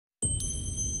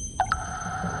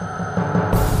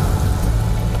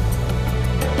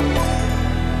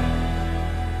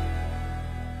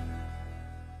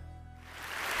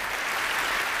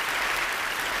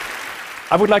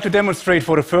I would like to demonstrate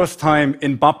for the first time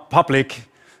in public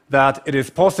that it is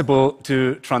possible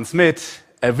to transmit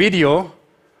a video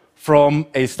from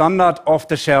a standard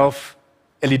off-the-shelf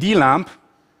LED lamp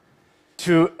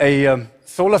to a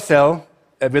solar cell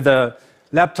with a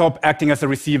laptop acting as a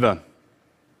receiver.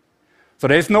 So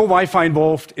there is no Wi-Fi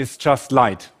involved, it's just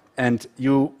light. And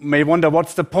you may wonder,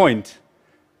 what's the point?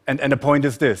 And the point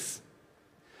is this.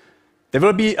 There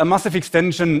will be a massive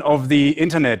extension of the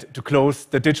internet to close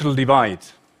the digital divide.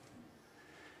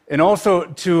 And also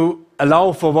to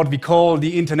allow for what we call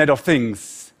the Internet of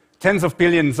Things, tens of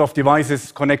billions of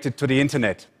devices connected to the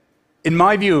internet. In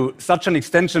my view, such an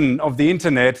extension of the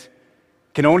internet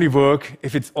can only work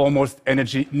if it's almost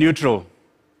energy neutral.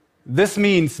 This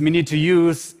means we need to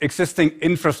use existing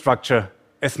infrastructure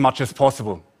as much as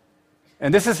possible.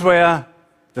 And this is where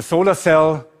the solar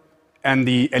cell and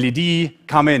the LED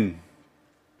come in.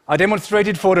 I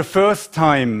demonstrated for the first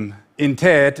time in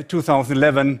TED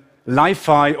 2011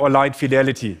 Li-Fi or light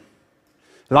fidelity.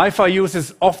 Li-Fi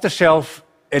uses off-the-shelf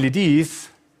LEDs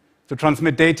to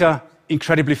transmit data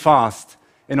incredibly fast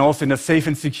and also in a safe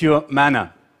and secure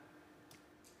manner.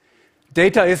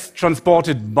 Data is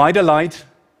transported by the light,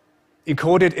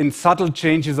 encoded in subtle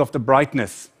changes of the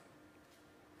brightness.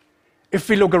 If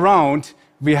we look around,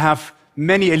 we have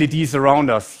many LEDs around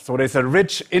us, so there's a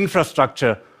rich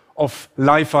infrastructure of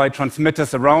Li-Fi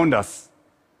transmitters around us.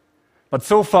 But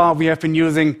so far, we have been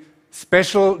using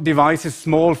special devices,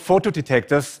 small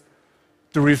photodetectors,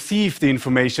 to receive the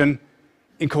information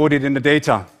encoded in the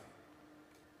data.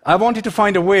 I wanted to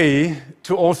find a way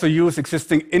to also use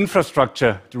existing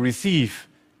infrastructure to receive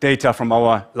data from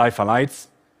our Li-Fi lights.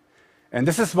 And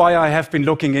this is why I have been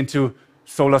looking into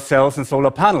solar cells and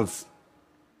solar panels.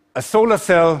 A solar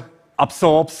cell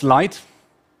absorbs light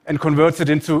and converts it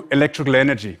into electrical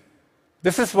energy.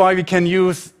 This is why we can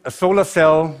use a solar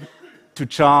cell to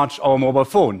charge our mobile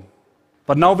phone.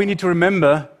 But now we need to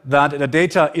remember that the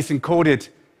data is encoded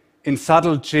in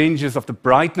subtle changes of the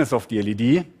brightness of the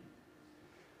LED.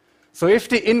 So if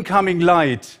the incoming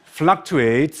light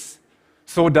fluctuates,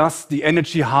 so does the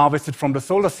energy harvested from the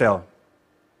solar cell.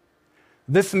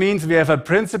 This means we have a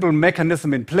principal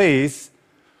mechanism in place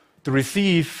to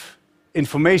receive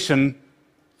information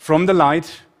from the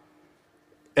light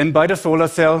and by the solar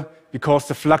cell because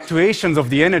the fluctuations of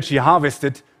the energy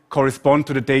harvested correspond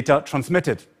to the data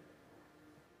transmitted.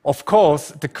 Of course,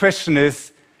 the question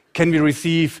is, can we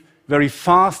receive very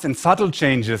fast and subtle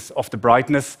changes of the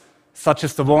brightness, such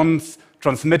as the ones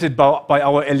transmitted by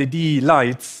our LED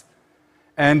lights?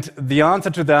 And the answer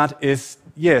to that is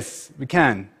yes, we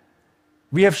can.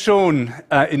 We have shown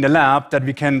in the lab that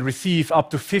we can receive up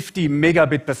to 50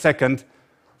 megabit per second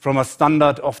from a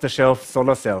standard off-the-shelf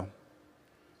solar cell.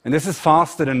 And this is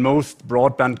faster than most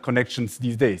broadband connections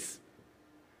these days.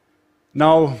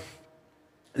 Now,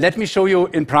 let me show you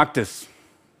in practice.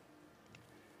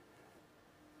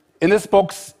 In this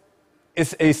box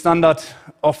is a standard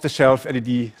off-the-shelf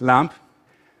LED lamp.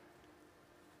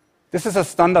 This is a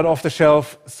standard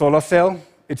off-the-shelf solar cell.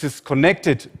 It is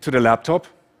connected to the laptop.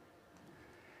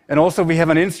 And also we have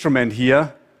an instrument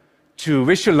here to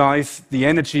visualize the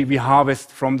energy we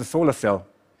harvest from the solar cell.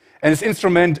 And this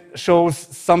instrument shows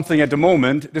something at the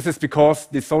moment. This is because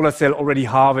the solar cell already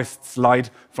harvests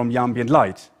light from the ambient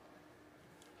light.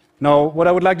 Now, what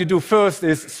I would like to do first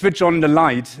is switch on the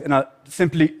light, and I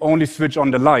simply only switch on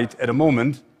the light at the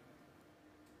moment.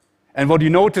 And what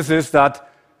you notice is that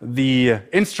the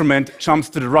instrument jumps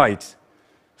to the right.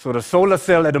 So the solar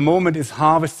cell at the moment is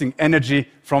harvesting energy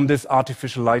from this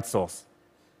artificial light source.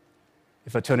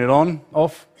 If I turn it on,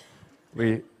 off,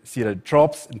 we see that it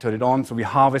drops and turn it on, so we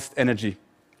harvest energy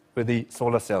with the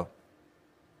solar cell.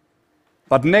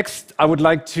 But next, I would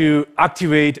like to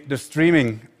activate the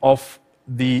streaming of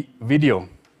the video.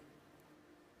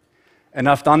 And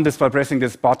I've done this by pressing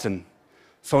this button.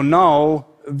 So now,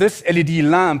 this LED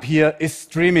lamp here is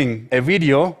streaming a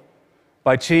video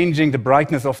by changing the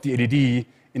brightness of the LED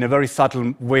in a very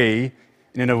subtle way,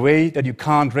 and in a way that you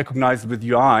can't recognize with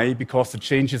your eye because the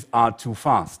changes are too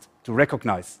fast to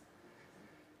recognize.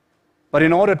 But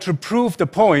in order to prove the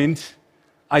point,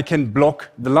 I can block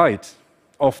the light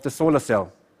of the solar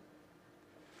cell.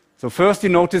 So first you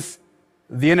notice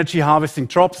the energy harvesting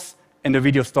drops and the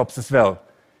video stops as well.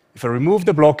 If I remove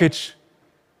the blockage,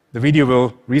 the video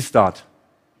will restart.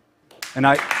 And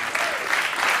I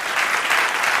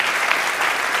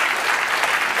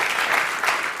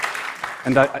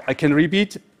can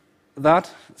repeat that.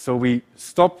 So we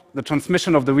stop the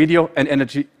transmission of the video and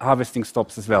energy harvesting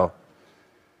stops as well.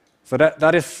 So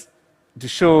that is to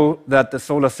show that the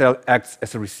solar cell acts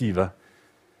as a receiver.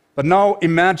 But now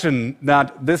imagine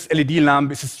that this LED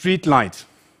lamp is a street light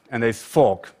and there's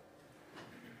fog.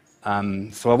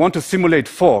 So I want to simulate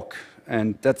fog,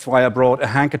 and that's why I brought a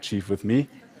handkerchief with me.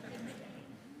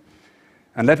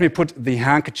 And let me put the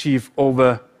handkerchief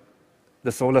over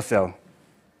the solar cell.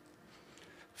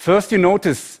 First, you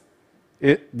notice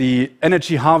the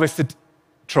energy harvested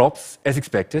drops as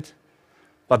expected,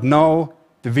 but now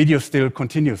the video still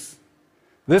continues.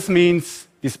 This means,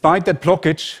 despite that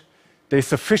blockage, there's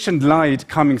sufficient light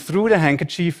coming through the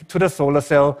handkerchief to the solar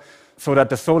cell so that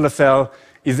the solar cell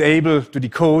is able to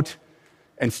decode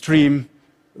and stream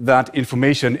that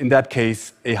information, in that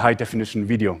case, a high-definition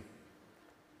video.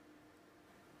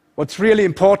 What's really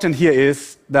important here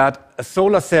is that a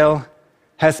solar cell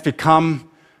has become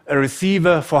a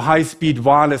receiver for high-speed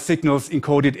wireless signals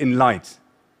encoded in light,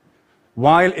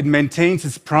 while it maintains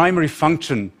its primary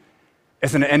function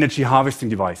as an energy harvesting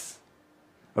device.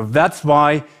 That's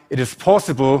why it is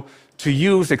possible to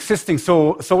use existing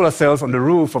solar cells on the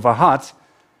roof of a hut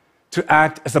to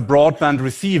act as a broadband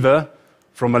receiver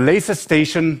from a laser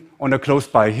station on a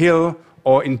close-by hill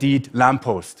or indeed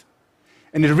lamppost.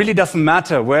 And it really doesn't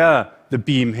matter where the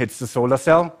beam hits the solar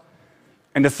cell.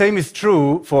 And the same is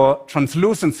true for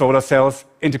translucent solar cells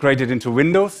integrated into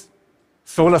windows,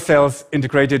 solar cells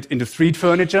integrated into street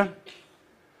furniture,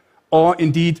 or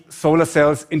indeed solar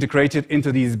cells integrated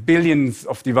into these billions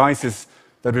of devices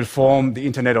that will form the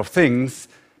Internet of Things,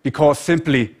 because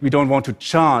simply we don't want to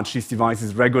charge these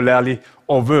devices regularly,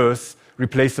 or worse,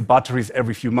 replace the batteries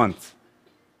every few months.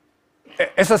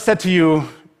 As I said to you,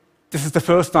 this is the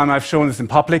first time I've shown this in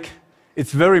public.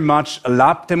 It's very much a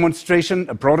lab demonstration,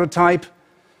 a prototype,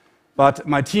 but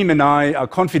my team and I are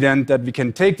confident that we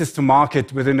can take this to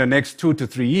market within the next 2 to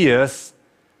 3 years,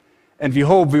 and we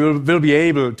hope we will be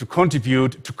able to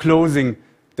contribute to closing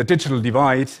the digital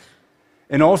divide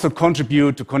and also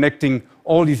contribute to connecting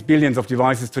all these billions of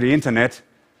devices to the internet,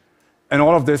 and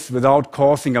all of this without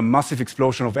causing a massive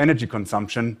explosion of energy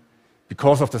consumption.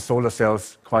 Because of the solar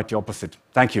cells, quite the opposite.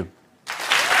 Thank you.